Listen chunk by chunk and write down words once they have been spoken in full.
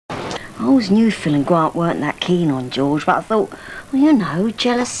I always knew Phil and Grant weren't that keen on George, but I thought, well, you know,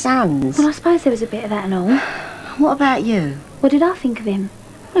 jealous sons. Well, I suppose there was a bit of that and all. What about you? What did I think of him?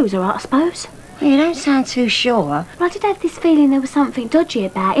 Well, he was all right, I suppose. Well, you don't sound too sure. Well, I did have this feeling there was something dodgy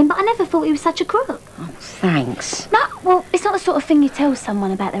about him, but I never thought he was such a crook. Oh, thanks. No, well, it's not the sort of thing you tell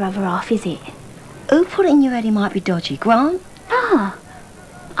someone about their other half, is it? Who put it in your head he might be dodgy? Grant? Ah,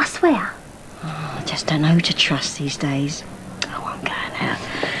 I swear. Oh, I just don't know who to trust these days. Oh, I'm going out.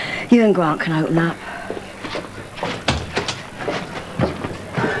 You and Grant can open up.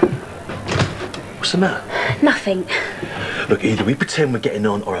 What's the matter? Nothing. Look, either we pretend we're getting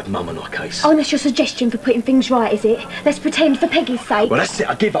on or have Mum on our case. Oh, and that's your suggestion for putting things right, is it? Let's pretend for Peggy's sake. Well, that's it.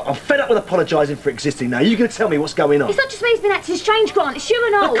 I give up. I'm fed up with apologising for existing now. You're going to tell me what's going on. It's not just me who's been acting strange, Grant. It's you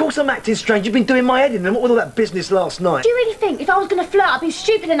and all. Of course I'm acting strange. You've been doing my head in. And what with all that business last night? Do you really think if I was going to flirt, I'd be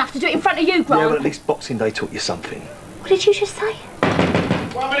stupid enough to do it in front of you, Grant? Yeah, well, at least Boxing Day taught you something. What did you just say?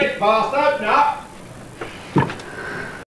 1 minute past, open up.